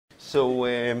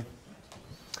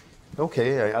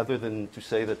Okay, other than to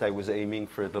say that I was aiming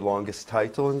for the longest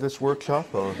title in this workshop,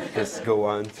 I'll just go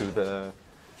on to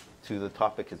the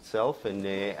topic itself. And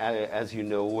as you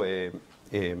know,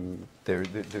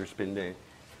 there's been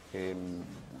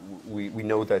we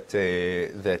know that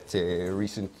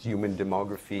recent human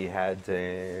demography had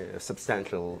a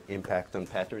substantial impact on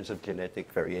patterns of genetic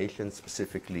variation.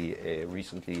 Specifically,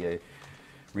 recent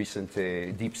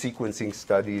deep sequencing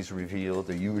studies revealed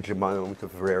a huge amount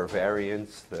of rare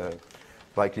variants,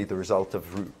 likely the result of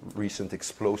recent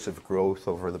explosive growth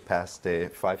over the past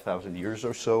 5,000 years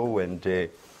or so, and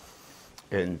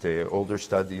older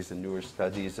studies and newer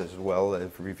studies as well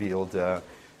have revealed a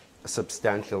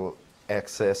substantial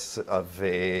excess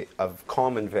of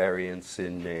common variants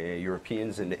in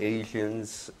Europeans and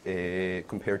Asians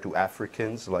compared to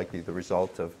Africans, likely the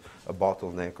result of a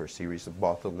bottleneck or series of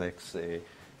bottlenecks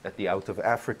at the out of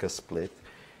Africa split.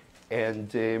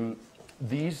 And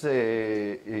these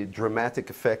dramatic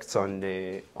effects on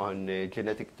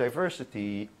genetic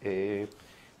diversity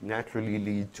naturally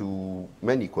lead to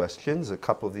many questions. A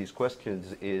couple of these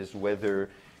questions is whether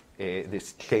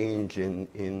this change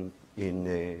in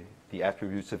the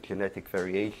attributes of genetic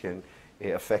variation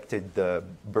affected the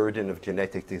burden of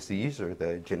genetic disease or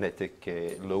the genetic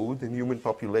load in human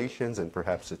populations, and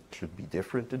perhaps it should be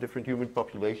different in different human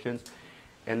populations.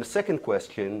 And the second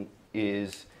question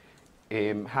is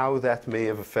how that may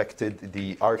have affected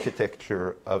the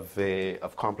architecture of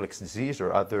complex disease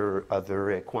or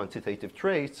other quantitative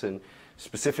traits. And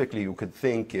specifically, you could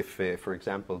think if, for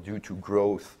example, due to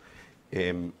growth,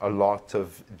 a lot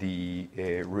of the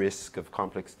risk of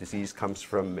complex disease comes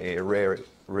from rare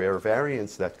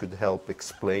variants that could help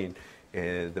explain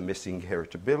the missing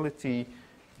heritability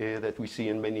that we see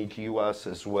in many GWAS,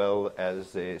 as well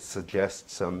as suggest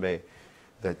some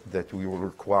that we will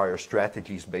require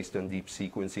strategies based on deep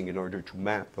sequencing in order to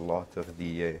map a lot of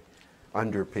the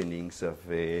underpinnings of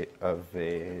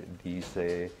these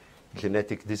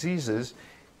genetic diseases.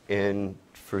 And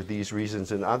for these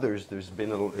reasons and others, there's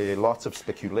been lots of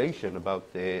speculation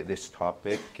about this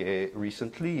topic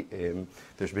recently.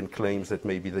 There's been claims that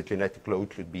maybe the genetic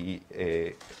load should be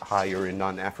higher in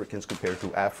non-Africans compared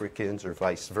to Africans, or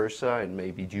vice versa, and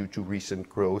maybe due to recent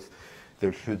growth,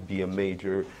 there should be a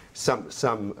major,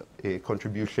 some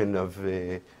contribution of,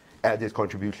 added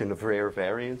contribution of rare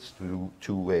variants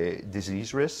to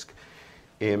disease risk.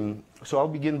 So I'll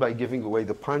begin by giving away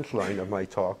the punchline of my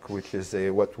talk, which is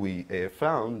what we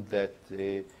found, that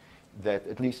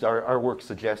at least our work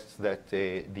suggests that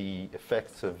the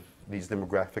effects of these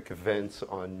demographic events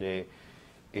on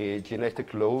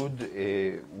genetic load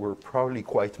were probably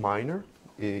quite minor,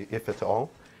 if at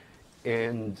all,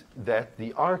 and that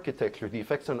the architecture, the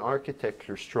effects on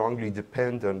architecture strongly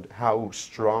depend on how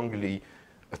strongly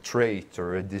a trait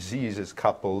or a disease is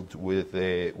coupled with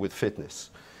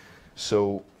fitness.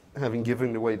 So, having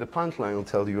given away the punchline, I'll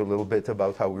tell you a little bit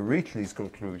about how we reach these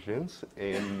conclusions.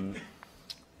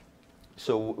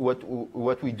 So,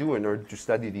 what we do in order to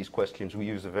study these questions, we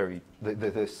use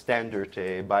the standard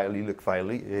biallelic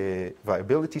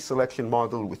viability selection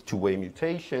model with two-way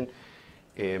mutation.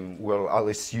 Well, I'll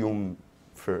assume,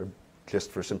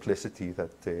 just for simplicity,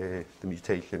 that the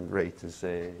mutation rate is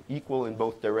equal in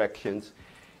both directions.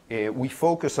 We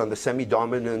focus on the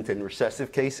semi-dominant and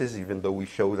recessive cases, even though we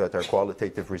show that our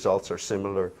qualitative results are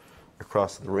similar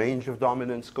across the range of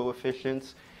dominance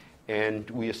coefficients. And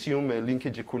we assume a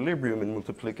linkage equilibrium and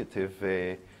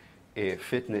multiplicative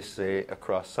fitness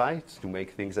across sites to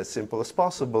make things as simple as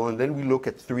possible. And then we look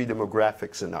at three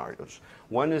demographic scenarios.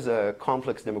 One is a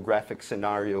complex demographic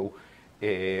scenario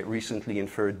recently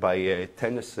inferred by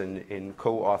Tennyson and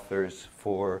co-authors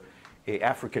for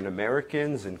African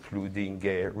Americans, including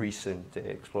recent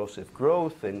explosive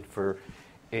growth, and for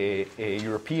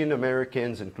European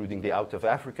Americans, including the out of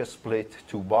Africa split,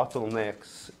 two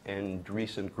bottlenecks and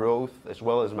recent growth, as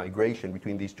well as migration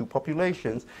between these two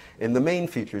populations. And the main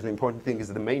features, the important thing is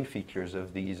the main features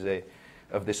of these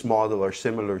of this model are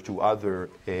similar to other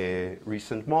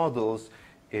recent models,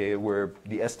 where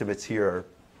the estimates here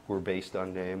were based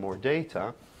on more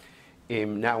data.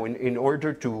 Now, in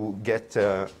order to get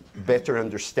a better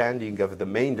understanding of the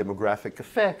main demographic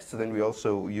effects, then we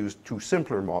also used two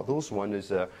simpler models. One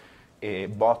is a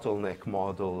bottleneck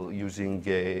model using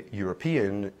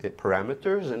European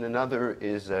parameters, and another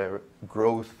is a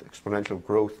exponential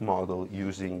growth model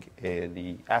using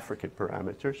the African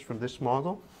parameters from this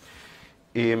model.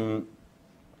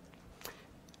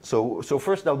 So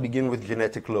first I'll begin with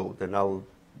genetic load, and I'll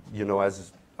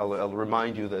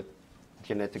remind you that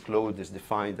genetic load is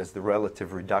defined as the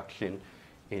relative reduction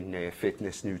in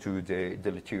fitness due to the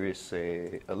deleterious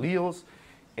alleles.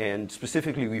 And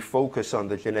specifically, we focus on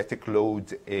the genetic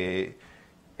load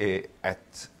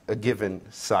at a given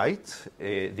site,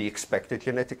 the expected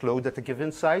genetic load at a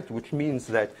given site, which means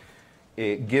that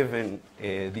given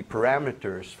the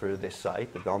parameters for this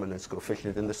site, the dominance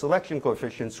coefficient and the selection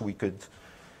coefficients, we could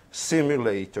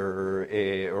simulate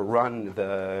or run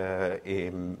the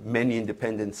many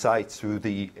independent sites through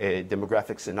the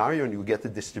demographic scenario, and you get the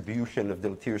distribution of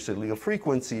deleterious allele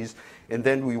frequencies. And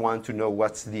then we want to know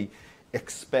what's the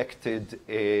expected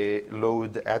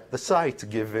load at the site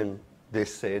given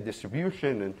this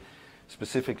distribution. And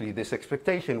specifically, this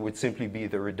expectation would simply be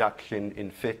the reduction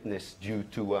in fitness due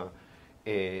to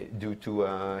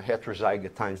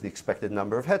heterozygote times the expected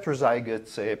number of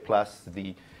heterozygotes plus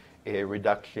the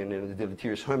reduction in the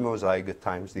deleterious homozygote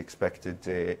times the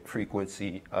expected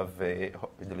frequency of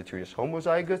deleterious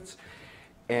homozygotes.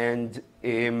 And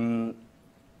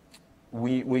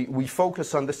we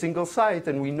focus on the single site,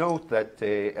 and we note that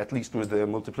at least with the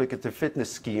multiplicative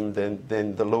fitness scheme,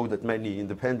 then the load at many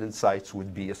independent sites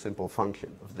would be a simple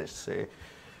function of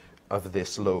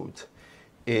this load.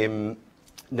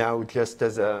 Now, just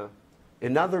as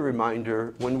another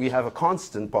reminder, when we have a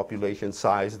constant population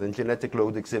size, then genetic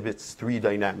load exhibits three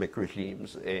dynamic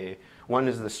regimes. One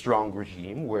is the strong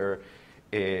regime, where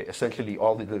essentially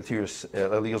all the deleterious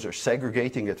alleles are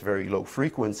segregating at very low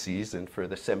frequencies, and for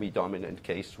the semi-dominant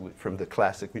case, from the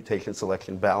classic mutation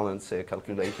selection balance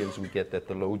calculations, we get that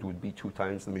the load would be 2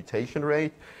 times the mutation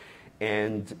rate,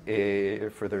 and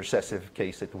for the recessive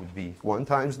case, it would be 1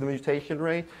 times the mutation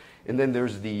rate. And then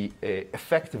there's the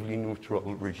effectively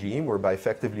neutral regime, where by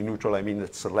effectively neutral I mean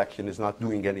that selection is not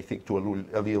doing anything to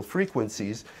allele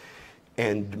frequencies,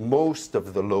 and most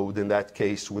of the load in that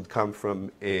case would come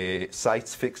from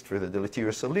sites fixed for the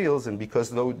deleterious alleles, and because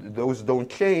those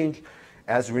don't change,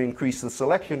 as we increase the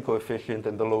selection coefficient,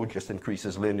 and the load just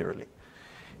increases linearly.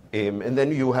 And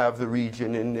then you have the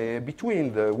region in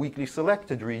between, the weakly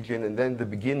selected region, and then the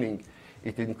beginning,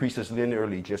 it increases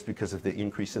linearly just because of the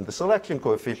increase in the selection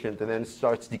coefficient, and then it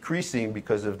starts decreasing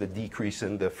because of the decrease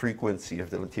in the frequency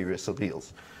of deleterious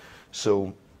alleles.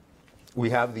 So we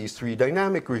have these three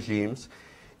dynamic regimes.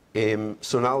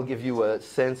 So now I'll give you a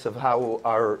sense of how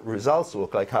our results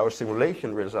look like, how our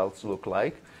simulation results look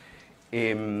like.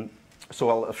 So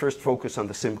I'll first focus on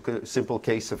the simple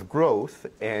case of growth,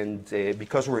 and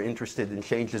because we're interested in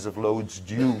changes of loads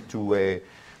due to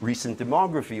recent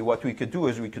demography, what we could do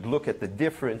is we could look at the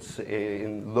difference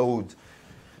in load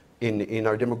in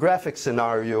our demographic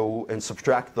scenario and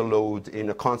subtract the load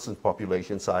in a constant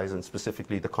population size, and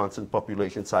specifically the constant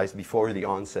population size before the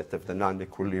onset of the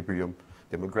non-equilibrium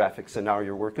demographic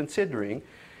scenario we're considering.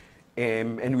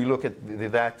 And we look at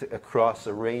that across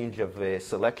a range of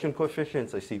selection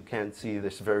coefficients. I see you can't see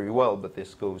this very well, but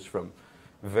this goes from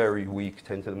very weak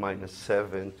 10 to the minus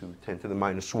 7 to 10 to the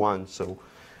minus 1. So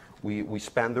we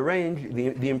span the range.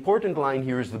 The important line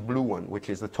here is the blue one,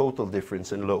 which is the total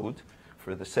difference in load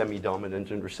for the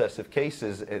semi-dominant and recessive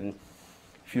cases. And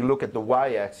if you look at the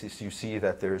y-axis, you see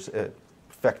that there's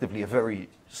effectively a very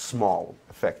small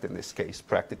effect in this case,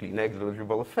 practically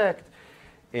negligible effect.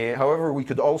 However, we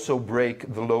could also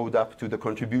break the load up to the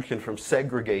contribution from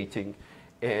segregating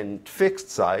and fixed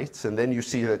sites, and then you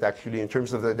see that actually in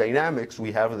terms of the dynamics,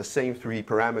 we have the same three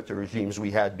parameter regimes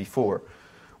we had before,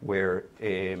 where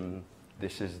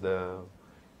this is the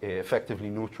effectively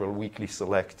neutral, weakly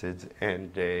selected, and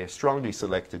strongly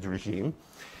selected regime.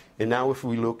 And now if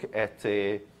we look at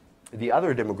the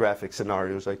other demographic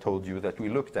scenarios I told you that we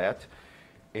looked at,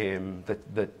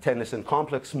 the Tennyson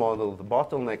complex model, the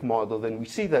bottleneck model, then we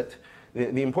see that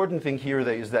the important thing here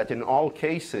is that in all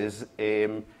cases,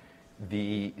 the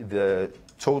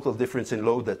total difference in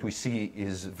load that we see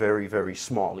is very, very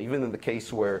small. Even in the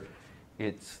case where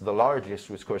it's the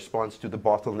largest, which corresponds to the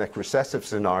bottleneck recessive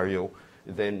scenario,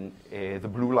 then the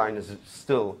blue line is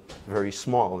still very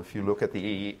small. If you look at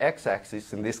the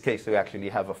x-axis, in this case, we actually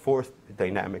have a fourth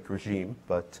dynamic regime,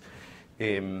 but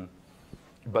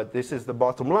this is the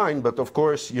bottom line. But of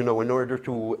course, you know, in order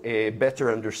to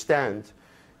better understand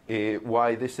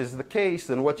why this is the case,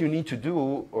 then what you need to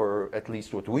do, or at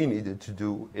least what we needed to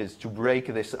do, is to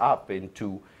break this up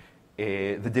into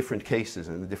the different cases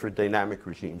and the different dynamic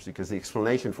regimes, because the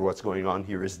explanation for what's going on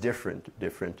here is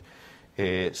different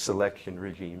selection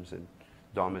regimes and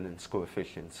dominance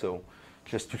coefficients. So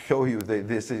just to show you that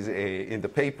this is in the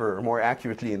paper, or more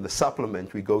accurately in the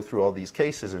supplement, we go through all these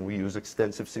cases and we use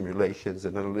extensive simulations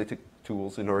and analytic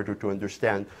tools in order to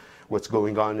understand what's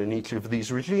going on in each of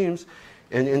these regimes.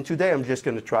 And today I'm just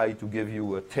going to try to give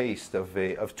you a taste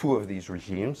of two of these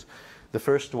regimes. The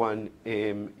first one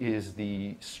is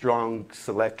the strong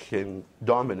selection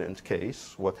dominant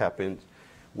case, what happened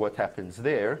what happens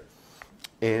there.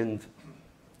 And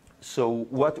so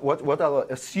what I'll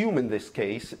assume in this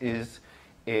case is,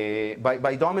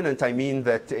 by dominant I mean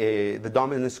that the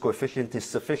dominance coefficient is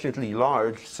sufficiently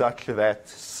large such that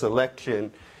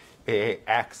selection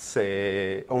acts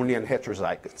only on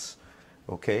heterozygotes,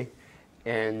 okay?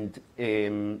 And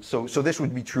so this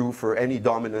would be true for any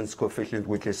dominance coefficient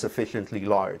which is sufficiently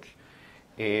large.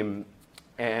 And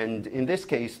in this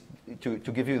case, to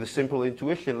give you the simple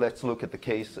intuition, let's look at a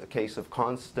case of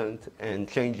constant and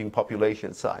changing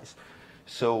population size.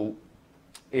 So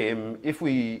so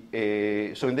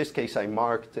in this case, I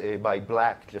marked by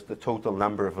black just the total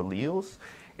number of alleles.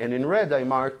 And in red, I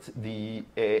marked the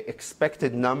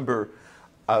expected number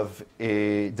of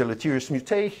deleterious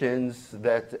mutations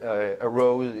that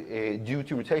arose due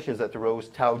to mutations that arose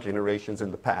tau generations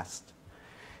in the past.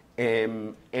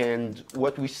 And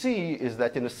what we see is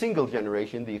that in a single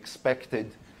generation, the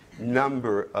expected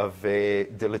number of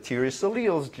deleterious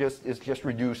alleles is just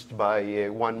reduced by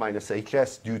 1 minus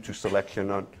HS due to selection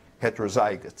on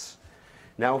heterozygotes.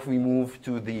 Now if we move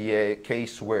to the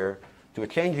case where, to a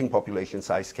changing population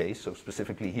size case, so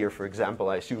specifically here, for example,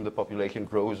 I assume the population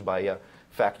grows by a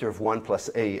factor of 1 plus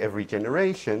A every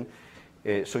generation,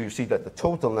 so you see that the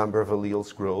total number of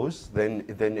alleles grows,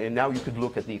 and now you could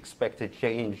look at the expected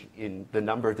change in the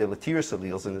number of deleterious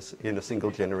alleles in a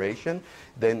single generation.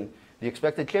 Then the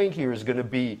expected change here is going to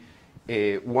be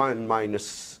 1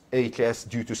 minus HS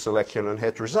due to selection on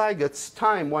heterozygotes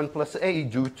time 1 plus A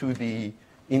due to the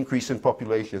increase in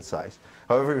population size.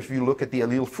 However, if you look at the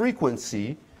allele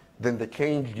frequency, then the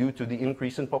change due to the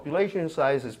increase in population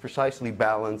size is precisely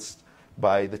balanced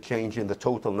by the change in the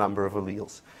total number of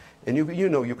alleles. And you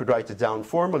could write it down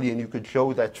formally, and you could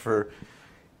show that for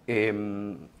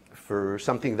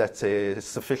something that's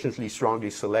sufficiently strongly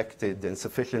selected and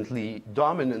sufficiently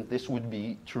dominant, this would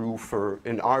be true for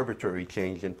an arbitrary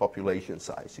change in population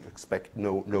size. You expect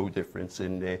no difference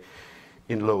in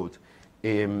load.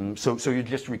 So you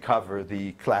just recover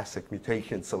the classic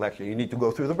mutation selection. You need to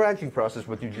go through the branching process,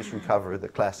 but you just recover the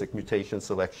classic mutation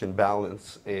selection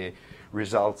balance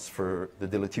results for the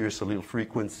deleterious allele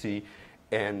frequency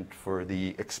and for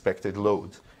the expected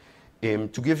load. To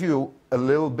give you a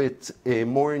little bit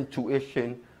more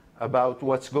intuition about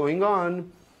what's going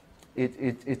on,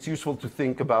 it's useful to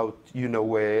think about,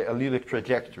 allelic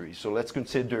trajectories. So let's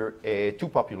consider two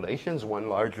populations, one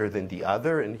larger than the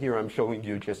other. And here I'm showing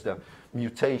you just a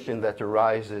mutation that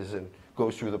arises and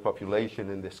goes through the population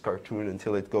in this cartoon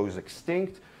until it goes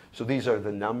extinct. So these are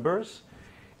the numbers.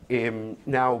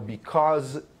 Now,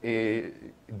 because the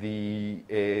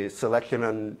selection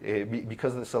on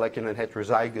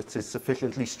heterozygotes is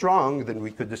sufficiently strong, then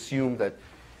we could assume that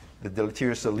the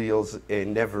deleterious alleles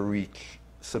never reach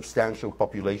substantial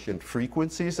population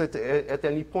frequencies at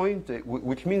any point,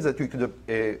 which means that we could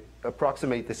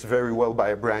approximate this very well by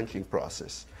a branching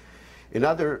process.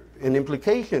 An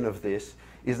implication of this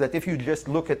is that if you just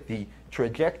look at the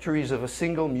trajectories of a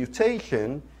single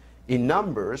mutation in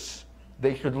numbers,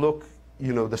 they should look,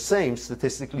 the same,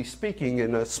 statistically speaking,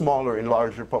 in a smaller and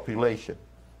larger population.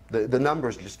 The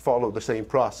numbers just follow the same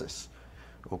process,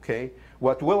 okay?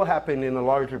 What will happen in a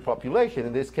larger population,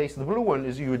 in this case the blue one,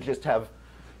 is you would just have,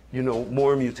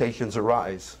 more mutations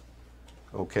arise,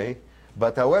 okay?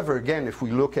 But however, again, if we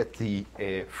look at the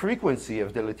frequency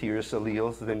of deleterious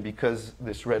alleles, then because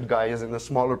this red guy is in a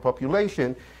smaller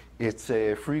population, its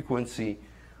frequency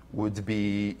would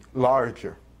be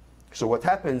larger. So what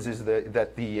happens is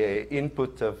that the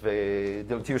input of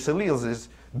deleterious alleles is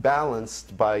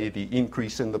balanced by the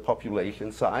increase in the population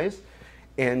size.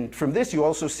 And from this, you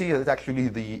also see that actually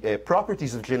the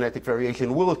properties of genetic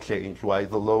variation will change while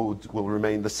the load will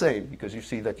remain the same, because you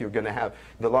see that you're going to have,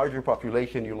 in the larger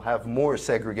population, you'll have more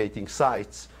segregating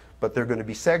sites, but they're going to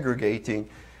be segregating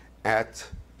at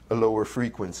a lower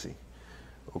frequency.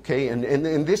 Okay,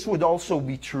 and this would also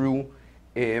be true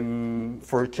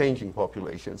for changing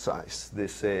population size,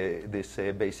 this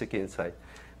basic insight.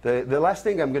 The last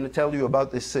thing I'm going to tell you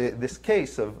about this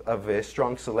case of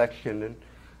strong selection and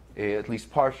at least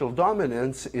partial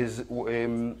dominance is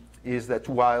that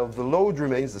while the load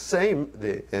remains the same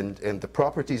and the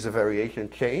properties of variation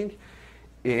change,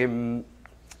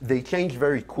 they change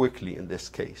very quickly in this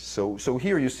case. So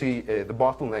here you see the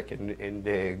bottleneck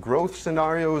in growth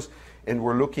scenarios, and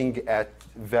we're looking at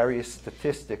various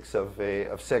statistics of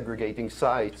segregating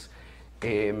sites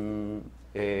at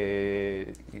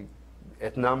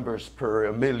numbers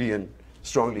per 1 million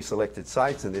strongly selected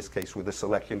sites, in this case with a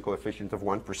selection coefficient of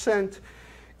 1%.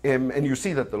 And you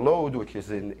see that the load, which is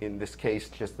in this case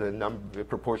just the number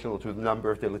proportional to the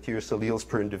number of deleterious alleles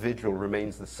per individual,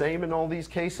 remains the same in all these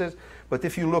cases. But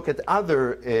if you look at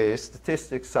other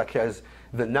statistics, such as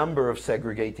the number of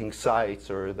segregating sites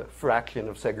or the fraction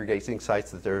of segregating sites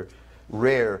that are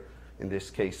rare, in this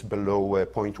case below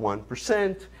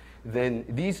 0.1%, then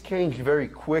these change very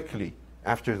quickly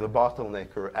after the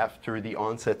bottleneck or after the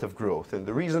onset of growth. And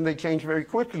the reason they change very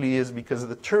quickly is because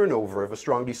the turnover of a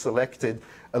strongly selected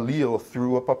allele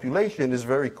through a population is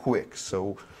very quick.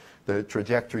 So the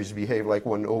trajectories behave like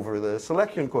 1 over the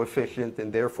selection coefficient,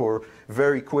 and therefore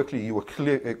very quickly you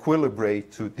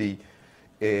equilibrate to the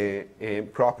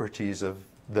properties of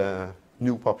the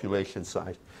new population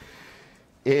site.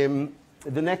 The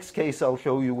next case I'll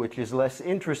show you, which is less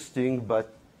interesting,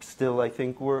 but still I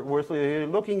think worth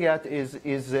looking at, is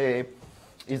the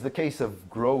case of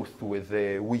growth with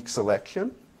weak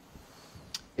selection.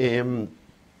 And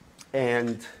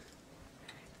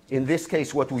in this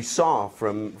case, what we saw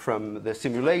from the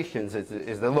simulations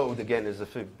is the load, again,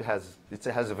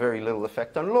 has a very little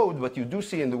effect on load, but you do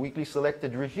see in the weakly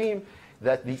selected regime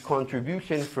that the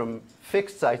contribution from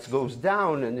fixed sites goes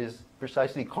down and is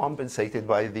precisely compensated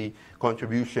by the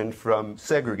contribution from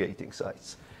segregating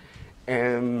sites.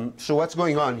 So what's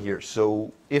going on here?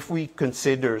 So if we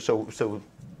consider, so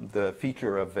the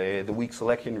feature of the weak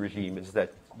selection regime is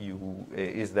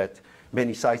that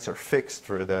many sites are fixed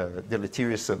for the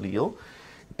deleterious allele,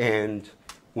 and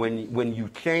when you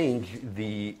change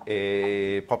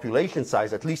the population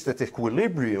size, at least at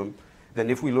equilibrium, then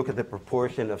if we look at the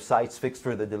proportion of sites fixed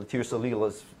for the deleterious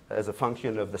allele as a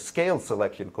function of the scaled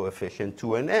selection coefficient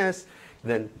 2ns,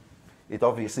 then it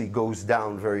obviously goes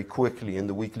down very quickly in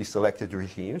the weakly selected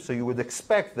regime. So you would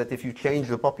expect that if you change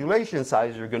the population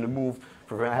size, you're going to move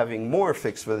from having more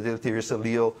fixed for the deleterious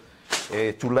allele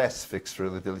to less fixed for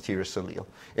the deleterious allele.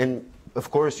 And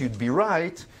of course, you'd be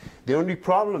right. The only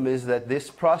problem is that this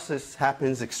process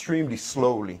happens extremely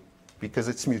slowly because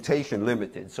it's mutation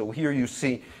limited. So here you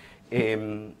see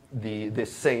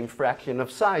this same fraction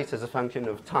of sites as a function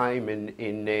of time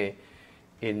in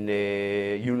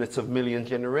units of million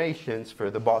generations for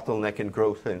the bottleneck and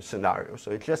growth scenario.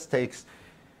 So it just takes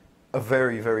a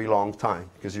very, very long time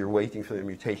because you're waiting for the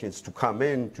mutations to come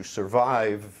in, to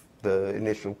survive the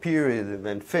initial period and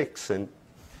then fix, and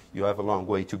you have a long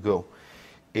way to go.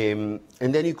 And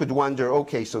then you could wonder,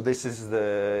 okay, so this is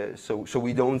so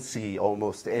we don't see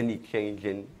almost any change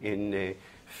in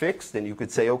fixed, and you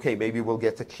could say, okay, maybe we'll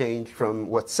get a change from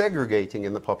what's segregating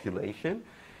in the population.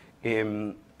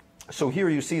 So here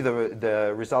you see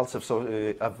the results of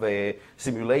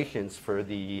simulations for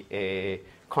the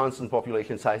constant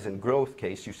population size and growth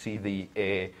case. You see the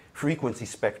frequency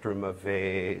spectrum of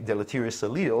deleterious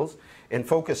alleles. And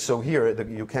focus, so here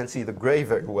you can't see the gray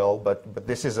very well, but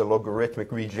this is a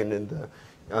logarithmic region in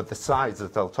the sides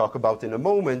that I'll talk about in a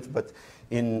moment. But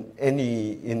in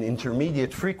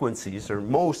intermediate frequencies, or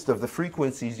most of the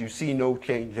frequencies, you see no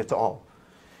change at all.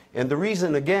 And the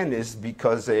reason, again, is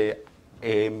because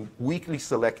weakly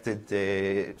selected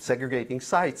segregating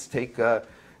sites take a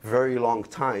very long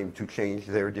time to change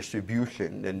their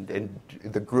distribution, and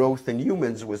the growth in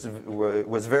humans was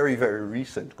very, very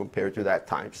recent compared to that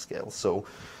time scale. So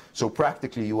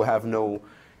practically you have no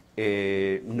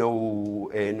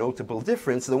notable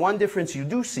difference. The one difference you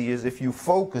do see is if you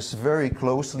focus very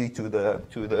closely to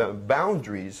the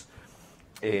boundaries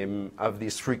of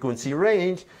this frequency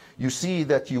range, you see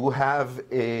that you have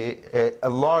a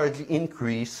large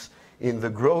increase in the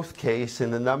growth case in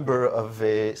the number of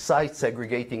sites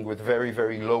segregating with very,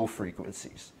 very low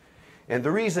frequencies. And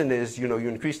the reason is, you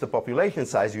increase the population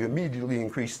size, you immediately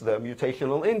increase the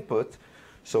mutational input,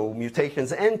 so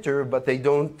mutations enter, but they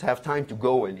don't have time to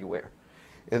go anywhere.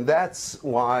 And that's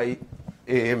why,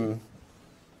 okay,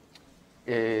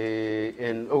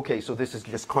 so this is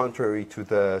just contrary to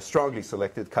the strongly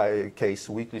selected case.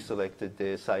 Weakly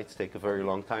selected sites take a very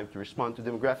long time to respond to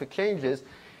demographic changes.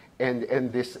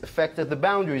 And this effect at the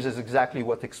boundaries is exactly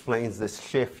what explains this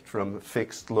shift from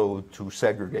fixed load to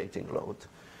segregating load.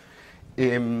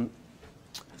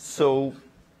 So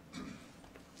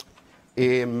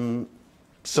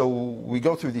we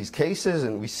go through these cases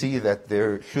and we see that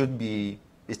there should be,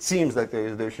 it seems like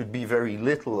there should be very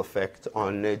little effect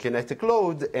on genetic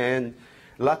load, and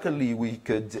luckily we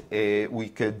could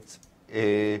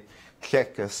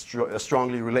check a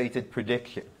strongly related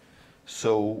prediction.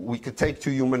 So we could take two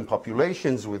human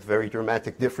populations with very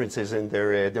dramatic differences in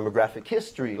their demographic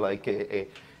history, like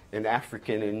an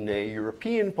African and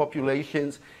European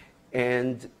populations,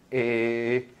 and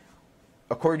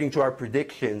according to our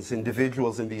predictions,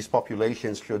 individuals in these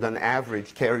populations should on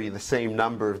average carry the same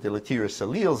number of deleterious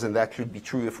alleles, and that should be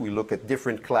true if we look at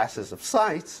different classes of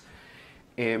sites.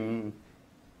 So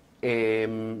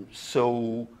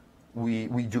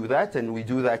we do that, and we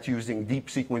do that using deep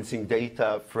sequencing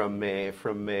data from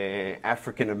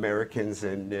African Americans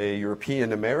and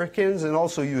European Americans, and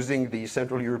also using the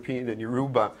Central European and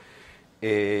Yoruba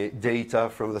data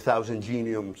from the 1,000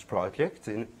 Genomes Project.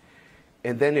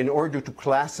 And then in order to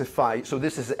classify, so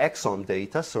this is exome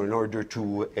data, so in order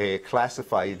to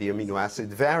classify the amino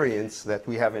acid variants that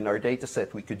we have in our data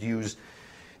set, we could use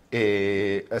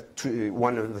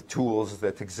one of the tools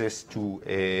that exist to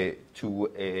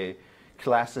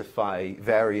classify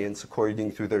variants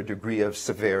according to their degree of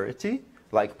severity,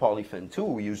 like polyphen 2.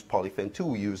 We used polyphen 2,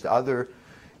 we used other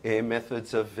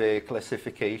methods of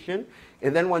classification.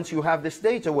 And then once you have this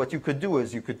data, what you could do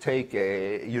is you could take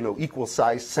equal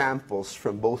size samples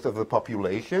from both of the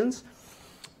populations,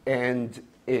 and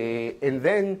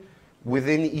then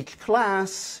within each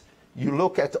class you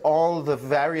look at all the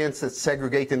variants that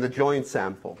segregate in the joint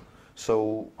sample.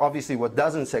 So obviously what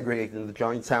doesn't segregate in the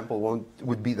joint sample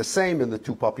would be the same in the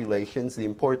two populations.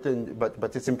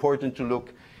 But it's important to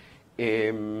look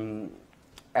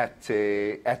at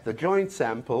the joint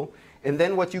sample. And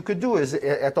then what you could do is,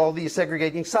 at all these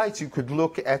segregating sites, you could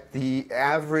look at the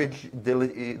average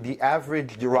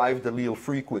derived allele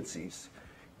frequencies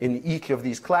in each of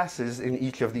these classes, in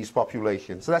each of these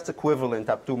populations. So that's equivalent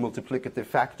up to a multiplicative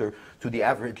factor to the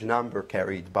average number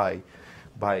carried by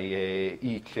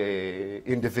each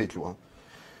individual.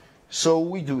 So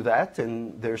we do that,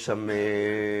 and there's some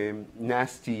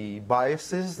nasty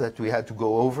biases that we had to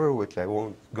go over, which I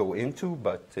won't go into,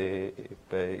 but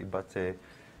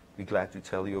be glad to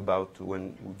tell you about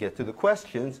when we get to the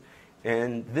questions.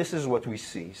 And this is what we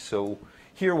see. So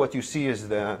here what you see is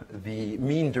the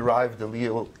mean derived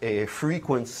allele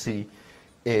frequency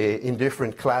in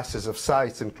different classes of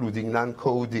sites, including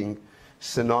non-coding,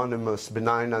 synonymous,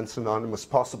 benign non-synonymous,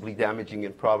 possibly damaging,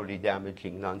 and probably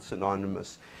damaging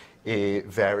non-synonymous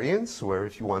variants, where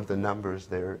if you want the numbers,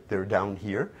 they're down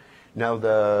here. Now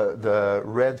the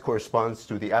red corresponds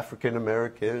to the African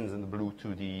Americans and the blue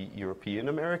to the European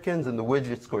Americans, and the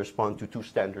widgets correspond to 2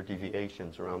 standard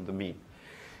deviations around the mean.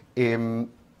 And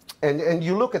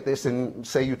you look at this and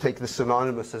say you take the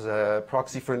synonymous as a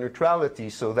proxy for neutrality,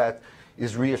 so that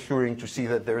is reassuring to see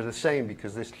that they're the same,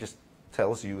 because this just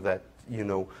tells you that,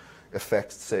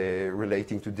 effects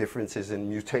relating to differences in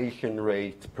mutation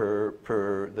rate per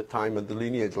the time of the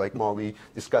lineage, like Molly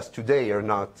discussed today, are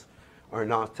not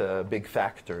a big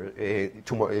factor.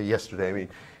 Yesterday, I mean.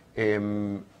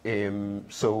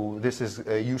 So this is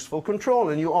a useful control,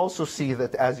 and you also see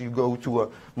that as you go to a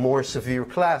more severe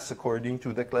class, according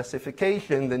to the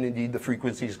classification, then indeed the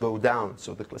frequencies go down.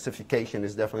 So the classification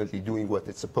is definitely doing what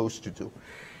it's supposed to do.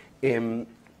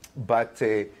 But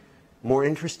more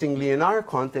interestingly, in our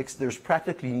context, there's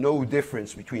practically no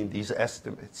difference between these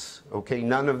estimates. Okay,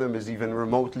 none of them is even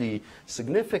remotely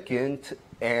significant,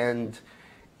 and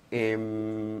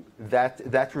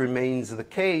that remains the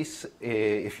case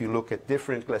if you look at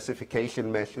different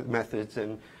classification methods.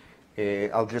 And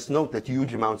I'll just note that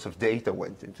huge amounts of data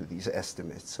went into these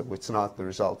estimates, so it's not the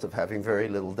result of having very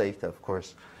little data. Of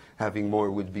course, having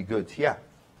more would be good. Yeah?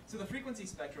 So the frequency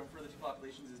spectrum for the two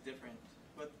populations is different.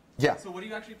 But yeah. So what are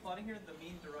you actually plotting here? The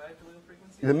mean derived allele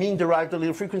frequency? The mean derived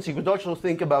allele frequency. You could also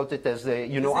think about it as a,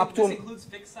 up to... This includes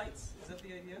fixed sites? Is that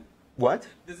the idea? What?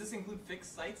 Does this include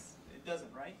fixed sites? It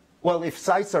doesn't, right? Well, if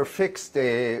sites are fixed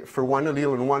for one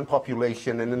allele in one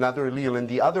population and another allele in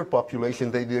the other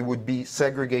population, they would be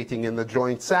segregating in the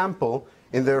joint sample,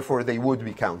 and therefore they would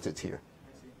be counted here.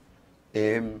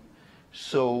 I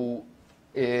see.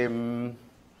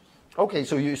 Okay,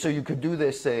 so you could do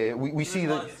this. We see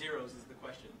that. A lot of zeros is the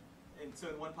question. And so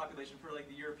in one population, for like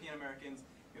the European Americans,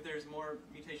 if there's more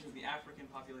mutations in the African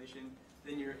population,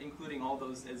 then you're including all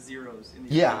those as zeros. In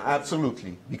the yeah,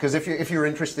 absolutely. Because if you're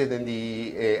interested in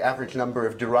the average number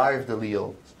of derived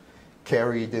alleles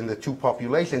carried in the two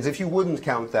populations, if you wouldn't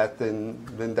count that, then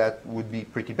that would be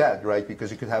pretty bad, right?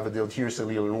 Because you could have a deleterious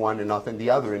allele in one and not in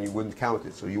the other, and you wouldn't count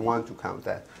it. So you want to count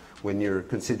that when you're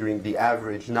considering the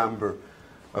average number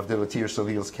of deleterious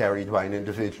alleles carried by an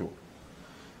individual.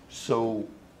 So,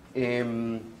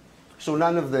 so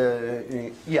none of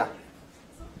the yeah.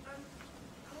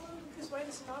 Because why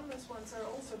the synonymous ones are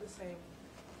also the same?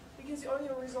 Because all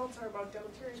your results are about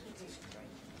deleterious mutations,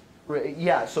 right? Right.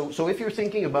 Yeah. So if you're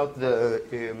thinking about the,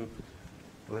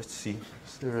 let's see,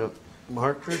 is there a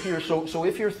marker here? So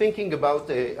if you're thinking about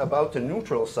a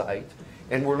neutral site,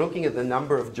 and we're looking at the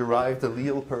number of derived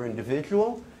allele per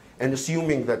individual, and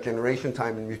assuming that generation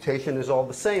time and mutation is all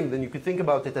the same, then you could think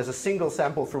about it as a single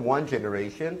sample from one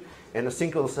generation and a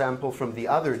single sample from the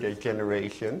other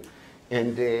generation.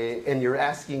 And you're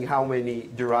asking how many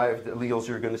derived alleles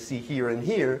you're going to see here and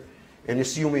here, and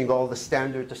assuming all the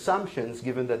standard assumptions,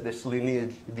 given that these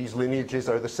lineages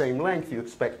are the same length, you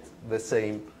expect the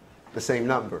same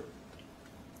number.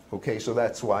 Okay, so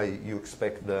that's why you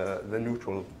expect the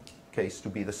neutral case to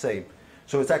be the same.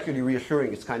 So it's actually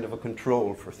reassuring. It's kind of a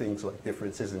control for things like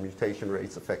differences in mutation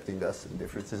rates affecting us and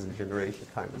differences in generation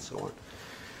time and so on.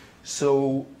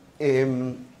 So,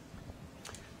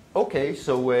 okay,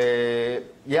 so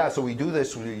yeah, so we do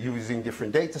this using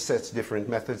different data sets, different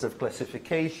methods of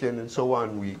classification, and so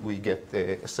on. We get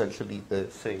essentially the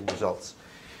same results.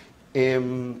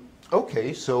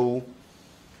 Okay, so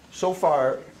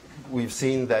far we've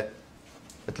seen that,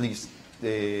 at least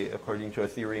according to our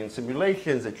theory and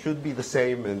simulations, it should be the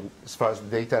same, and as far as the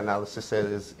data analysis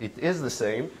says, it is the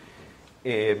same,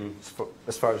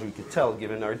 as far as we could tell,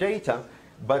 given our data.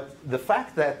 But the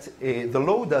fact that the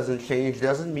load doesn't change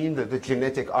doesn't mean that the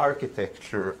genetic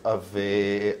architecture of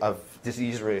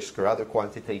disease risk or other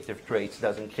quantitative traits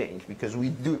doesn't change, because we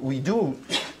do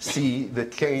see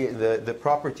the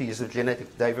properties of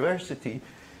genetic diversity,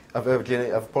 of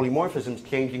polymorphisms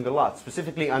changing a lot.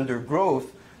 Specifically under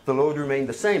growth, the load remained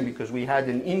the same because we had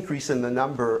an increase in the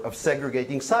number of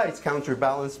segregating sites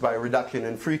counterbalanced by a reduction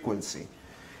in frequency.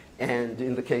 And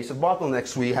in the case of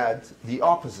bottlenecks, we had the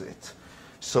opposite.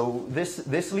 So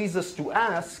this leads us to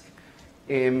ask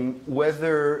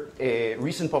whether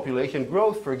recent population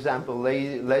growth, for example,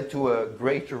 led to a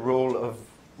greater role of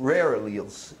rare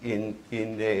alleles in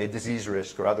disease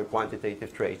risk or other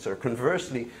quantitative traits, or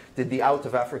conversely, did the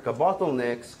out-of-Africa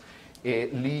bottlenecks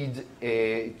lead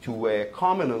to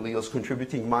common alleles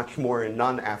contributing much more in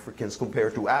non-Africans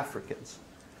compared to Africans?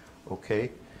 Okay,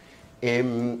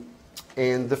 and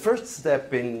the first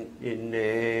step in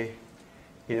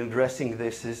addressing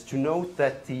this is to note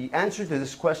that the answer to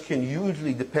this question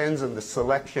usually depends on the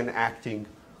selection acting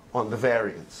on the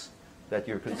variance that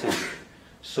you're considering.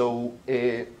 So,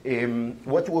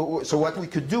 what we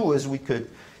could do is we could,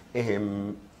 we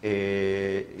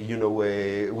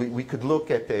could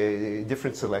look at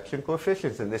different selection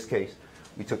coefficients. In this case,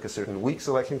 we took a certain weak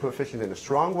selection coefficient and a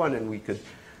strong one, and we could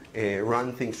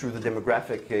run things through the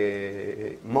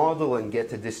demographic model and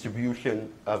get a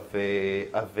distribution of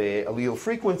allele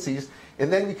frequencies,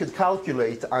 and then we could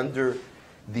calculate under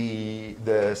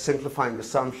the simplifying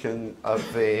assumption of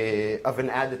an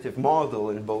additive model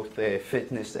in both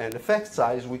fitness and effect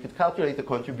size. We could calculate the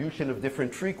contribution of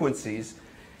different frequencies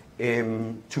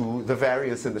to the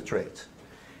variance in the trait.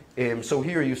 So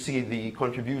here you see the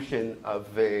contribution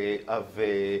of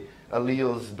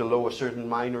alleles below a certain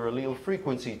minor allele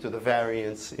frequency to the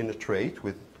variance in a trait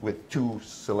with two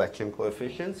selection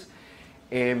coefficients.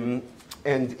 And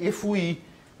if we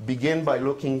begin by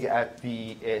looking at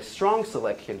the strong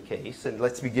selection case, and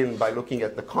let's begin by looking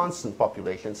at the constant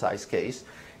population size case,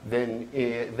 then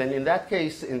in that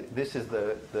case, this is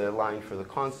the line for the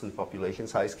constant population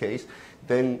size case,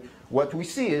 then what we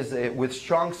see is with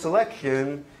strong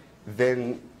selection,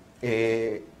 then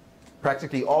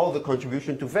practically all the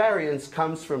contribution to variance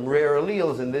comes from rare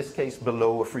alleles, in this case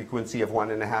below a frequency of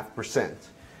 1.5%.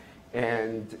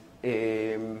 And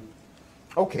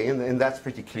okay, and that's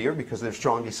pretty clear because they're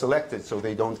strongly selected, so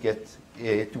they don't get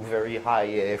to very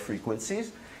high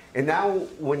frequencies. And now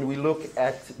when we look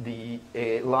at the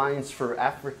lines for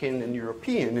African and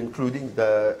European, including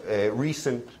the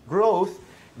recent growth,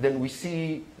 then we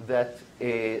see that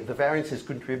the variance is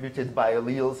contributed by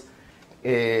alleles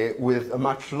with a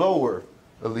much lower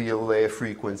allele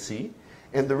frequency.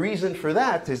 And the reason for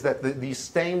that is that these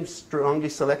same strongly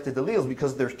selected alleles,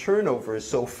 because their turnover is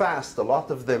so fast, a lot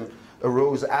of them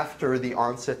arose after the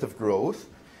onset of growth,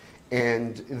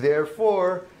 and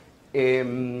therefore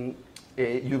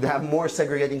you'd have more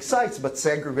segregating sites, but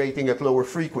segregating at lower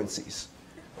frequencies.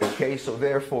 Okay, so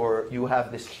therefore you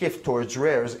have this shift towards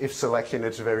rares if selection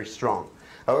is very strong.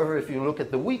 However, if you look at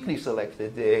the weakly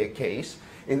selected case,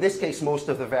 in this case most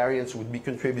of the variance would be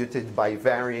contributed by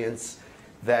variants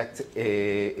that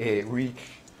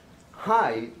reach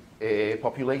high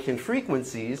population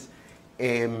frequencies,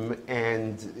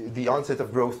 and the onset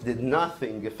of growth did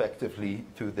nothing effectively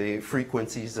to the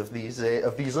frequencies of these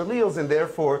alleles, and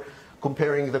therefore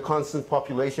comparing the constant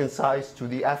population size to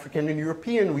the African and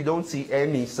European, we don't see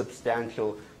any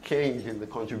substantial change in the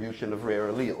contribution of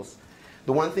rare alleles.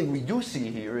 The one thing we do see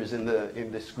here is in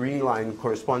this green line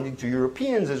corresponding to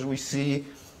Europeans, is we see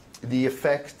the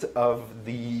effect of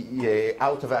the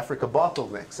out-of-Africa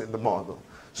bottlenecks in the model.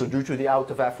 So due to the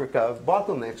out-of-Africa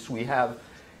bottlenecks, we have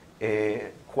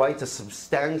quite a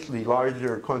substantially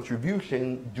larger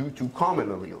contribution due to common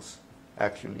alleles,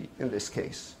 actually, in this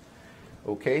case.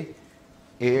 Okay?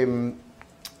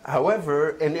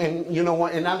 However, and you know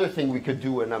what, another thing we could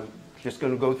do, and I'm just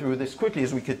going to go through this quickly,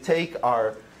 is we could take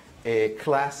our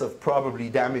class of probably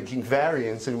damaging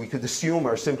variants and we could assume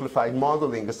our simplified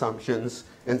modeling assumptions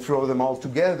and throw them all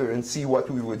together and see what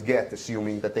we would get,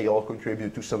 assuming that they all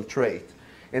contribute to some trait.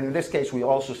 And in this case, we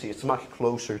also see it's much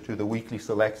closer to the weakly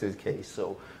selected case.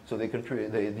 So they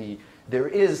contribute. There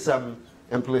is some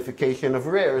amplification of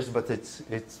rares, but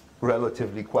it's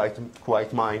relatively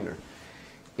quite minor.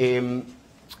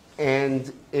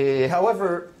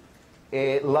 However,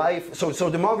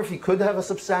 so demography could have a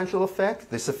substantial effect.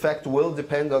 This effect will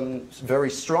depend very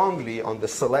strongly on the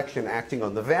selection acting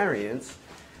on the variance.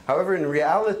 However, in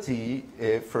reality,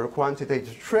 for a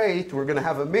quantitative trait, we're going to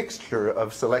have a mixture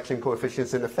of selection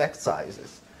coefficients and effect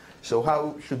sizes. So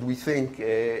how should we think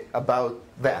about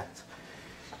that?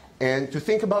 And to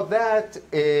think about that,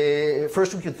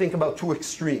 first we could think about two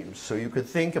extremes. So you could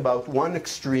think about one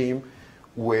extreme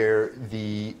where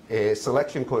the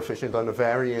selection coefficient on a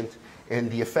variant and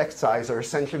the effect size are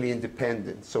essentially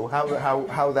independent. So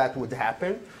how that would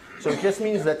happen? So it just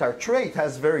means that our trait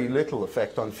has very little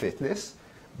effect on fitness,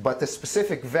 but a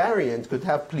specific variant could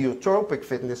have pleiotropic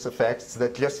fitness effects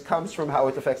that just comes from how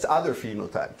it affects other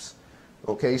phenotypes.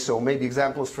 Okay, so maybe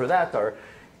examples for that are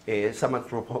some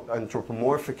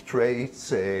anthropomorphic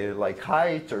traits like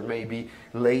height, or maybe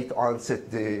late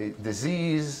onset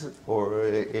disease,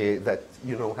 or that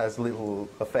has little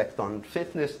effect on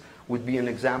fitness, would be an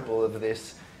example of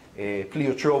this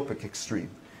pleiotropic extreme.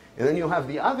 And then you have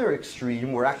the other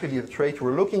extreme, where actually the trait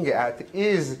we're looking at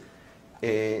is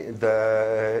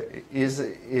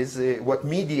what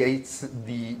mediates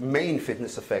the main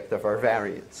fitness effect of our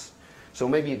variants. So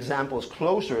maybe examples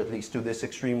closer, at least, to this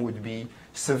extreme would be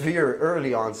severe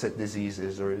early onset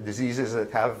diseases, or diseases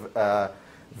that have a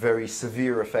very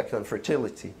severe effect on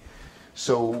fertility.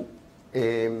 So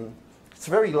it's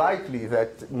very likely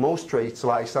that most traits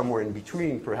lie somewhere in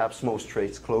between, perhaps most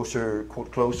traits closer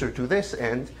to this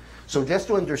end. So just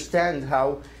to understand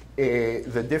how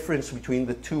the difference between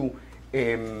the two,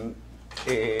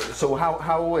 so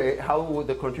how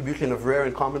the contribution of rare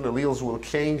and common alleles will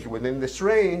change within this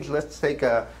range, let's take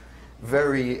a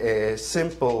very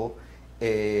simple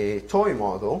toy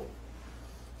model.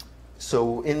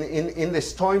 So in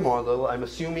this toy model, I'm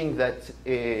assuming that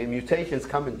mutations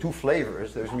come in two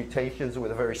flavors. There's mutations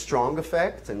with a very strong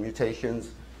effect and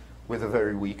mutations with a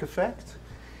very weak effect.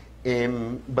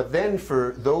 But then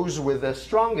for those with a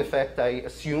strong effect, I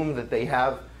assume that they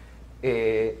have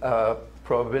a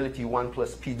probability 1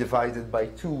 plus p divided by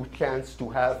 2 chance to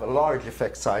have a large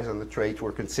effect size on the trait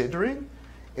we're considering.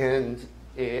 And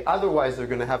otherwise, they're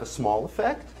going to have a small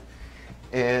effect.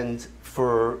 And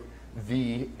for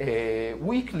the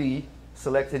weakly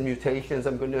selected mutations,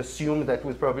 I'm going to assume that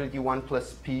with probability 1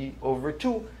 plus p over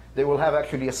 2, they will have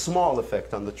actually a small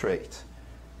effect on the trait,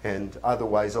 and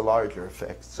otherwise a larger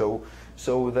effect. So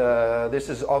this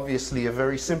is obviously a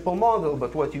very simple model,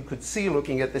 but what you could see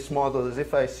looking at this model is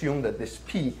if I assume that this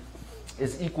p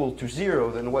is equal to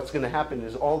 0, then what's going to happen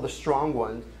is all the strong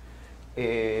ones,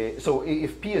 so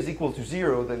if p is equal to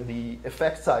 0, then the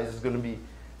effect size is going to be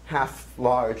half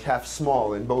large, half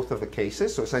small in both of the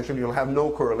cases. So essentially you'll have no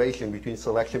correlation between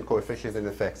selection coefficient and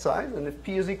effect size. And if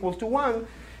p is equal to 1,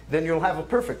 then you'll have a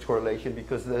perfect correlation,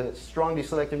 because the strongly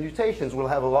selected mutations will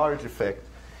have a large effect,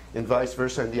 and vice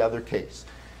versa in the other case.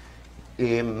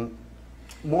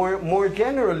 More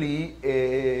generally,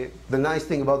 the nice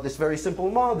thing about this very simple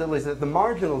model is that the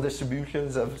marginal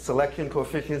distributions of selection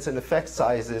coefficients and effect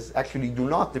sizes actually do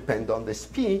not depend on this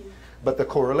p, but the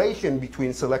correlation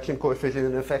between selection coefficient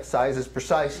and effect size is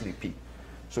precisely p.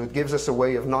 So it gives us a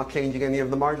way of not changing any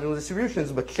of the marginal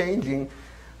distributions, but changing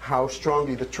how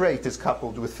strongly the trait is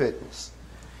coupled with fitness.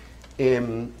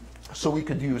 So we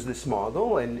could use this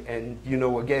model, and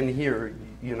again here,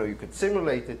 you could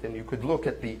simulate it, and you could look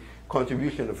at the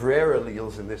contribution of rare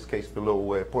alleles, in this case below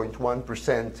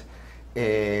 0.1%,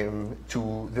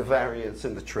 to the variance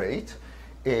in the trait,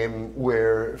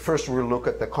 where first we'll look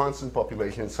at the constant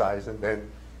population size and then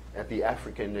at the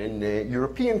African and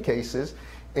European cases.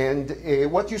 And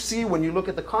what you see when you look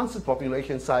at the constant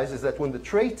population size is that when the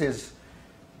trait is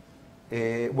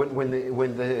when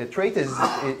the trait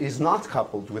is not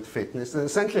coupled with fitness, then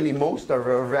essentially most of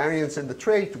our variance in the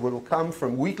trait will come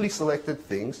from weakly selected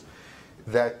things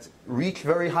that reach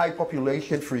very high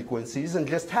population frequencies and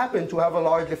just happen to have a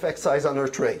large effect size on our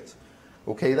trait.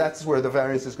 Okay, that's where the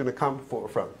variance is going to come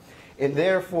from. And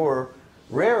therefore,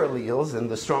 rare alleles, and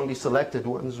the strongly selected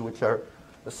ones, which are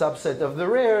a subset of the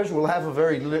rares will have a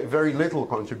very little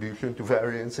contribution to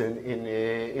variance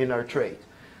in our trait.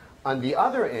 On the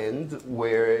other end,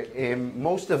 where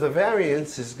most of the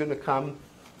variance is going to come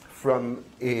from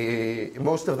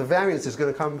alleles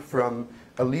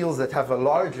that have a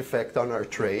large effect on our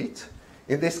trait.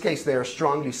 In this case, they are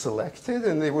strongly selected,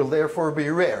 and they will therefore be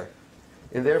rare.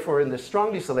 And therefore, in the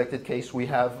strongly selected case, we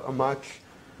have a much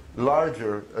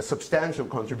larger, a substantial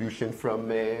contribution from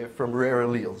rare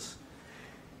alleles.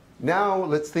 Now,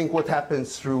 let's think what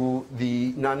happens through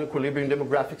the non-equilibrium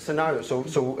demographic scenario.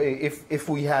 So if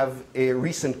we have a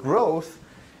recent growth,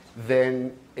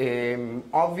 then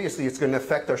obviously it's going to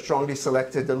affect our strongly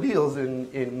selected alleles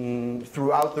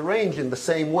throughout the range in the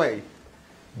same way.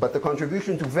 But the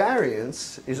contribution to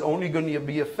variance is only going to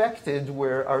be affected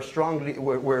where our strongly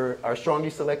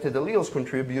selected alleles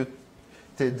contributed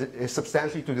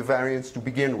substantially to the variance to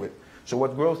begin with. So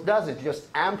what growth does, it just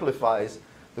amplifies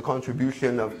the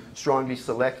contribution of strongly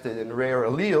selected and rare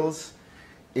alleles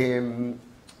in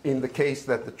the case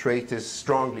that the trait is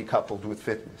strongly coupled with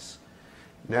fitness.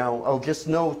 Now, I'll just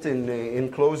note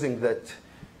in closing that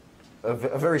a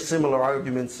very similar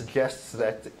argument suggests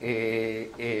that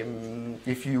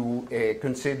if you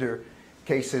consider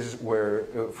cases where,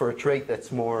 for a trait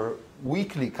that's more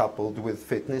weakly coupled with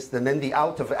fitness, then the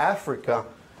out of Africa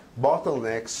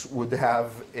bottlenecks would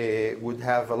have a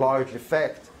large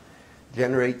effect,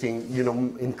 generating,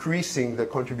 increasing the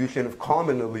contribution of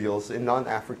common alleles in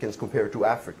non-Africans compared to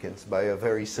Africans by a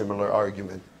very similar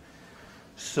argument.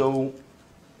 So,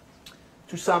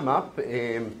 to sum up,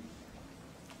 our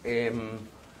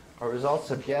results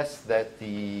suggest that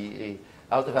the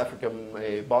out of Africa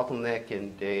bottleneck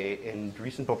and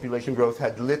recent population growth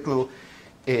had little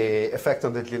effect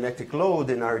on the genetic load,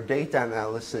 and our data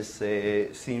analysis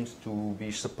seems to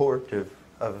be supportive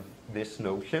of this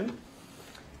notion.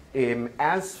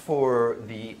 As for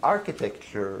the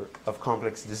architecture of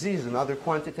complex disease and other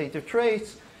quantitative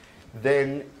traits,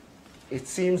 then it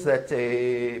seems that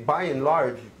by and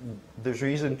large, there's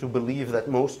reason to believe that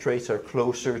most traits are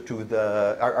closer to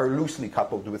are loosely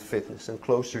coupled with fitness and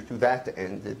closer to that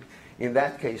end. In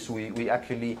that case, we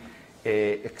actually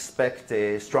expect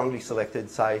strongly selected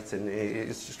sites and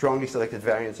strongly selected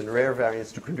variants and rare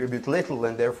variants to contribute little,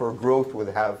 and therefore growth would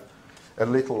have a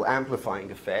little amplifying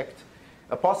effect.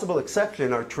 A possible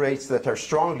exception are traits that are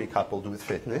strongly coupled with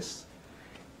fitness.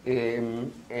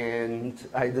 And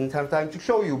I didn't have time to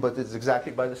show you, but it's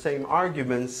exactly by the same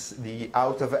arguments. The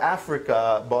out of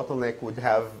Africa bottleneck would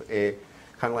have a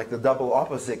kind of like the double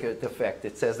opposite effect.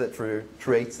 It says that for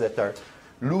traits that are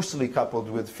loosely coupled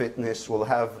with fitness will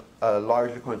have a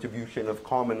larger contribution of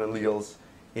common alleles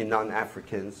in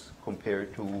non-Africans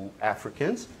compared to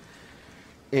Africans.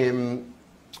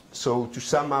 So to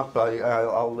sum up,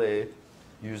 I'll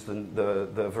use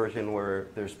the version where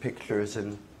there's pictures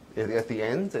and at the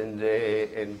end, and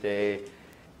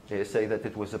say that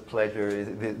it was a pleasure.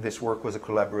 This work was a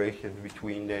collaboration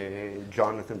between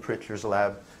Jonathan Pritchard's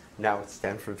lab, now at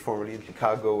Stanford, formerly in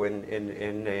Chicago,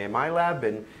 and my lab,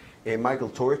 and Michael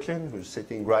Torchin, who's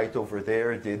sitting right over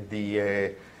there, did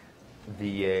the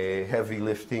heavy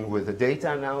lifting with the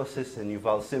data analysis, and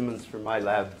Yuval Simmons from my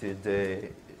lab did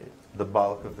the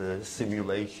bulk of the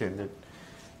simulation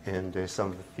and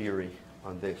some of the theory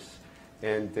on this.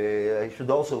 And I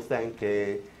should also thank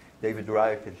David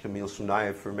Reich and Shamil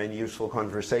Sunayev for many useful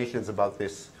conversations about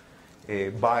this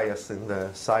bias in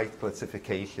the site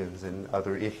classifications and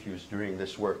other issues during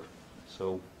this work.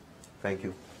 So, thank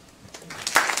you.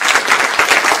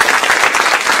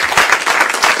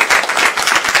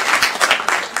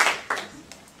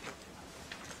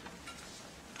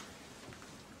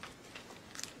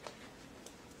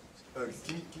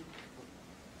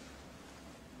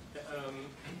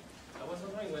 I was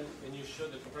wondering when you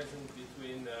showed the comparison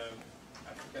between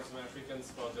Africans and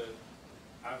Africans for the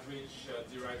average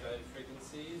derived allele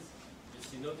frequencies, you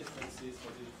see no differences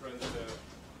for the different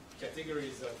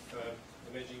categories of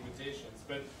emerging mutations.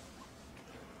 But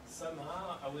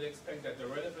somehow I would expect that the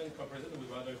relevant comparison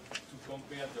would rather to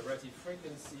compare the relative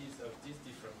frequencies of these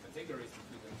different categories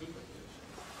between the two populations.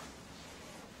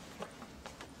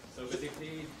 So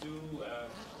basically, do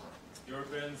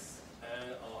Europeans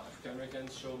or African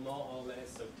Americans show more or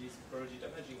less of these purgy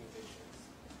damaging mutations?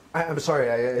 I'm sorry,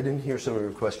 I didn't hear some of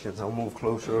your questions. I'll move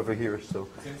closer over here. So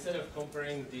instead of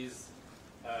comparing these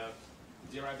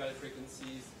derived allele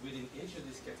frequencies within each of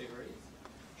these categories,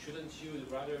 shouldn't you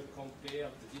rather compare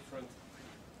the different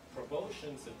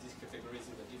proportions of these categories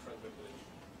in the different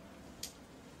populations?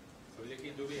 So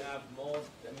basically, do we have more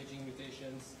damaging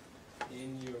mutations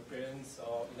in Europeans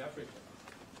or in Africa?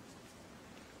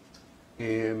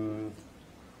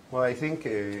 well, I think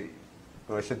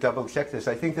I should double check this.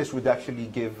 I think this would actually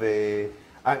give a.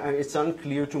 It's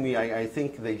unclear to me. I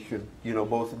think they should,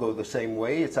 both go the same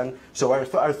way. So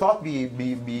our thought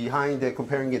behind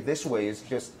comparing it this way is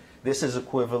just this is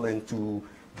equivalent to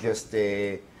just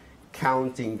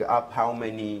counting up how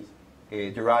many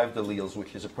derived alleles,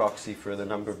 which is a proxy for the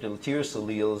number of deleterious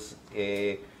alleles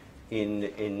in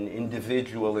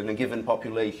individual in a given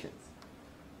population.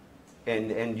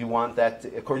 And you want that,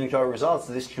 according to our results,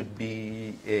 this should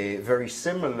be very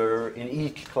similar in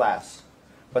each class.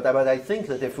 But I think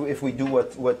that if we do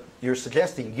what you're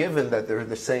suggesting, given that they're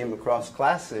the same across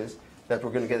classes, that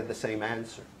we're going to get the same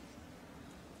answer.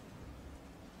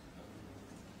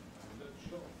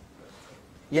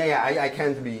 Yeah, I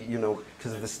can't be,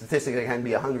 because of the statistics, I can't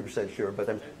be 100% sure, but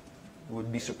I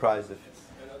would be surprised if.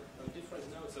 And on different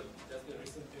notes, there's been a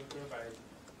recent paper by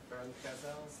Baron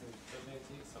Casals in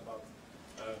Genetics about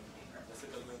the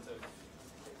settlement of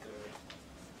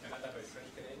Canada by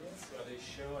French Canadians, where they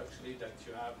show actually that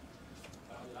you have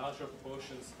larger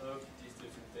portions of these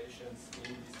mutations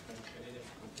in these French Canadians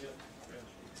compared to French.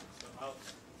 So how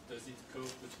does it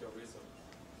cope with your result?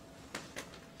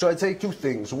 So I'd say two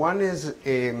things. One is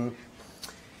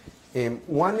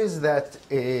that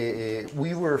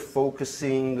we were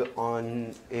focusing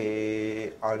on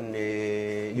these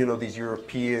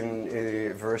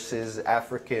European versus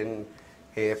African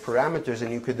parameters,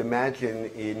 and you could imagine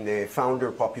in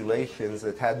founder populations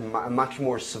that had a much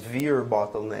more severe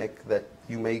bottleneck that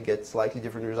you may get slightly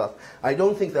different results. I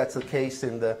don't think that's the case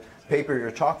in the paper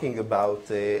you're talking about.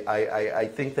 I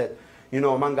think that,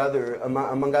 among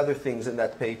other things in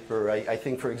that paper, I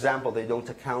think, for example, they don't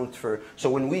account for. So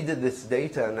when we did this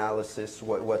data analysis,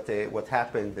 what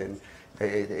happened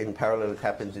in parallel, it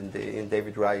happened in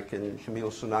David Reich and Shamil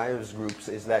Sunayev's groups,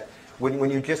 is that when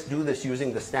you just do this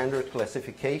using the standard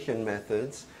classification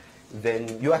methods, then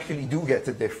you actually do get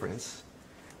a difference.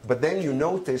 But then you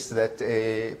notice that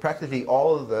practically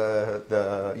all the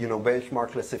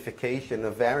benchmark classification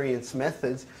of variance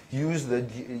methods use the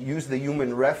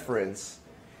human reference.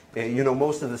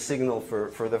 Most of the signal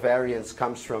for the variance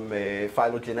comes from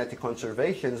phylogenetic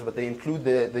conservations, but they include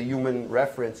the human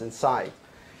reference inside,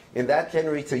 and that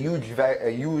generates a huge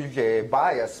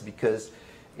bias, because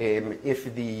if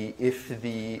the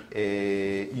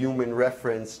human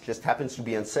reference just happens to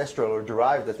be ancestral or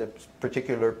derived at a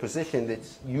particular position, it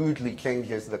hugely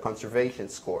changes the conservation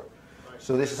score.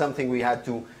 So this is something we had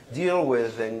to deal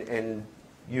with, and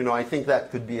I think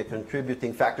that could be a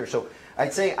contributing factor. So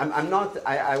I'd say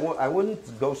I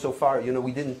wouldn't go so far.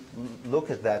 We didn't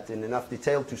look at that in enough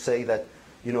detail to say that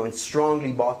in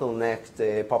strongly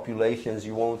bottlenecked populations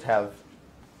you won't have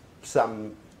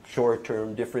some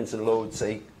short-term difference in load,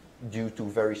 say, due to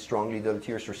very strongly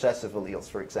deleterious recessive alleles,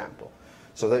 for example.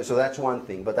 So that's one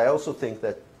thing. But I also think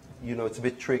that, it's a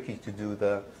bit tricky to do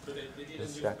the. So they didn't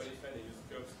use qualified, they used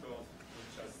curve scores,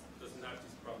 which doesn't have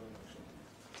this problem,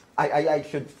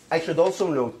 actually. I should also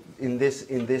note in this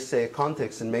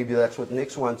context, and maybe that's what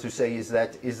Nick's wants to say, is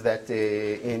that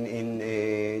David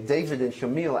and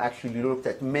Shamil actually looked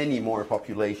at many more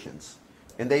populations,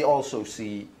 and they also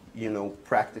see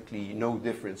practically no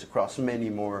difference across many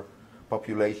more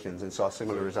populations, and saw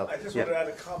similar results. I just want to add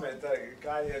a comment. The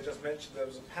guy just mentioned there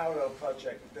was a parallel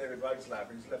project at David Reich's lab.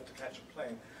 He's left to catch a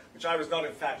plane, which I was not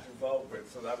in fact involved with,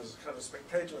 so I was kind of a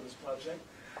spectator in this project.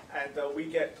 And we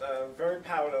get very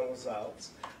parallel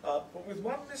results, but with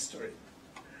one mystery.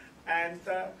 And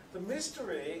the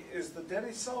mystery is the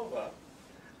Denisova,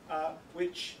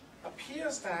 which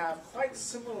appears to have quite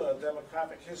similar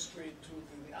demographic history to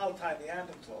the Altai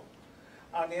Neanderthal.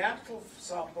 Our Neanderthal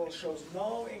sample shows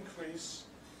no increase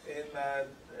in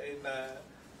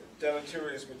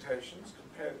deleterious mutations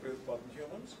compared with modern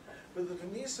humans, but the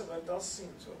Denisova does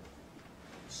seem to.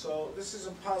 So this is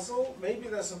a puzzle. Maybe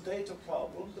there's some data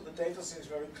problem, but the data seems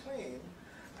very clean,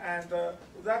 and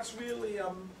that's really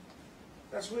a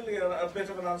bit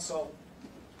of an unsolved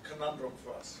conundrum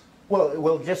for us.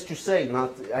 Well, just to say,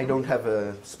 I don't have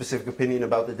a specific opinion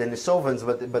about the Denisovans,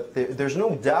 but there's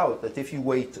no doubt that if you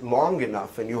wait long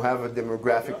enough and you have a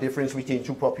demographic difference between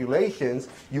two populations,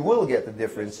 you will get a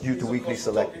difference due to weakly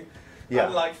selected.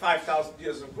 Unlike 5,000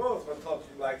 years of growth, we're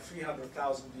talking like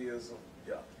 300,000 years of,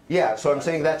 Yeah, so I'm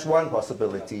saying that's one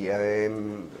possibility.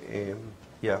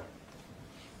 Yeah.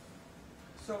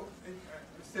 So,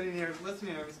 sitting here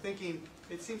listening, I was thinking,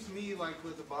 it seems to me like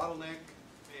with the bottleneck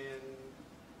and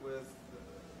with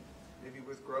maybe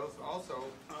with growth also,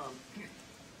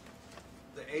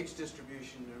 the age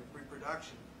distribution of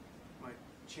reproduction might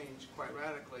change quite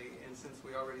radically, and since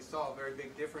we already saw very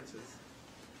big differences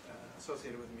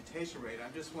associated with the mutation rate,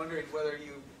 I'm just wondering whether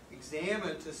you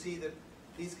examine to see that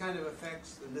these kind of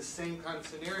effects in this same kind of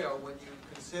scenario, when you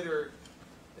consider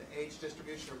the age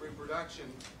distribution of reproduction,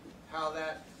 how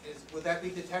that is, would that be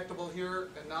detectable here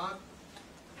and not?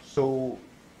 So,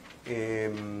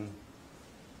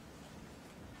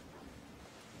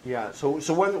 yeah, so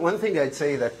one thing I'd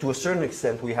say that to a certain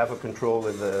extent we have a control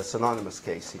in the synonymous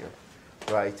case here,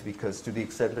 right? Because to the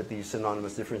extent that these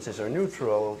synonymous differences are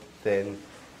neutral, then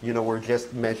we're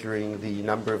just measuring the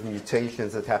number of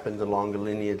mutations that happened along the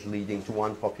lineage leading to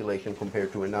one population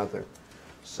compared to another.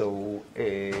 So,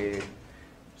 I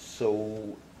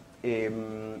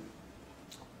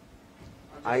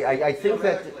think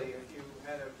that if you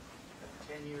had a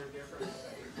 10-year difference,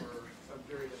 say, for some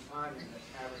period of time in the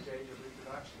average age of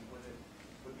reproduction,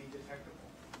 would be detectable?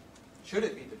 Should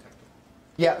it be detectable?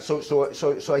 Yeah.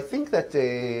 So I think that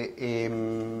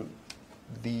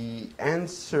the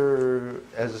answer,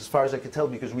 as far as I can tell,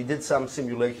 because we did some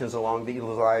simulations along these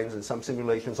lines and some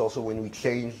simulations also when we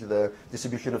changed the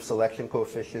distribution of selection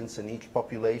coefficients in each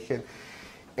population.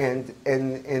 And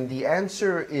the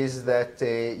answer is that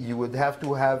you would have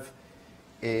to have,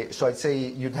 so I'd say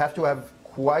you'd have to have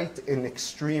quite an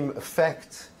extreme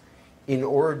effect in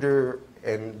order,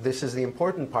 and this is the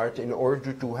important part, in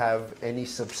order to have any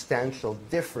substantial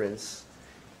difference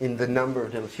in the number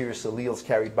of deleterious alleles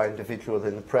carried by individuals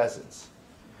in the presence.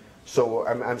 So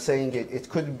I'm saying it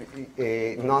could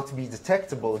not be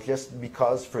detectable just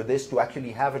because for this to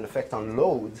actually have an effect on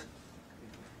load,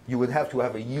 you would have to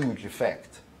have a huge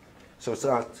effect. So it's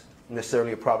not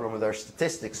necessarily a problem with our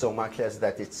statistics so much as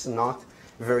that it's not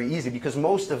very easy, because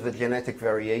most of the genetic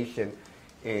variation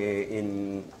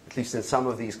at least in some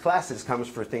of these classes, comes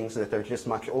for things that are just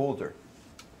much older.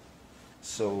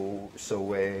 And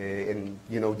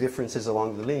differences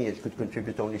along the lineage could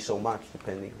contribute only so much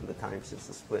depending on the time since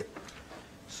the split.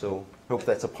 So I hope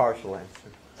that's a partial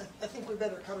answer. I think we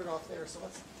better cut it off there. So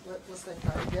let's thank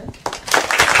God again.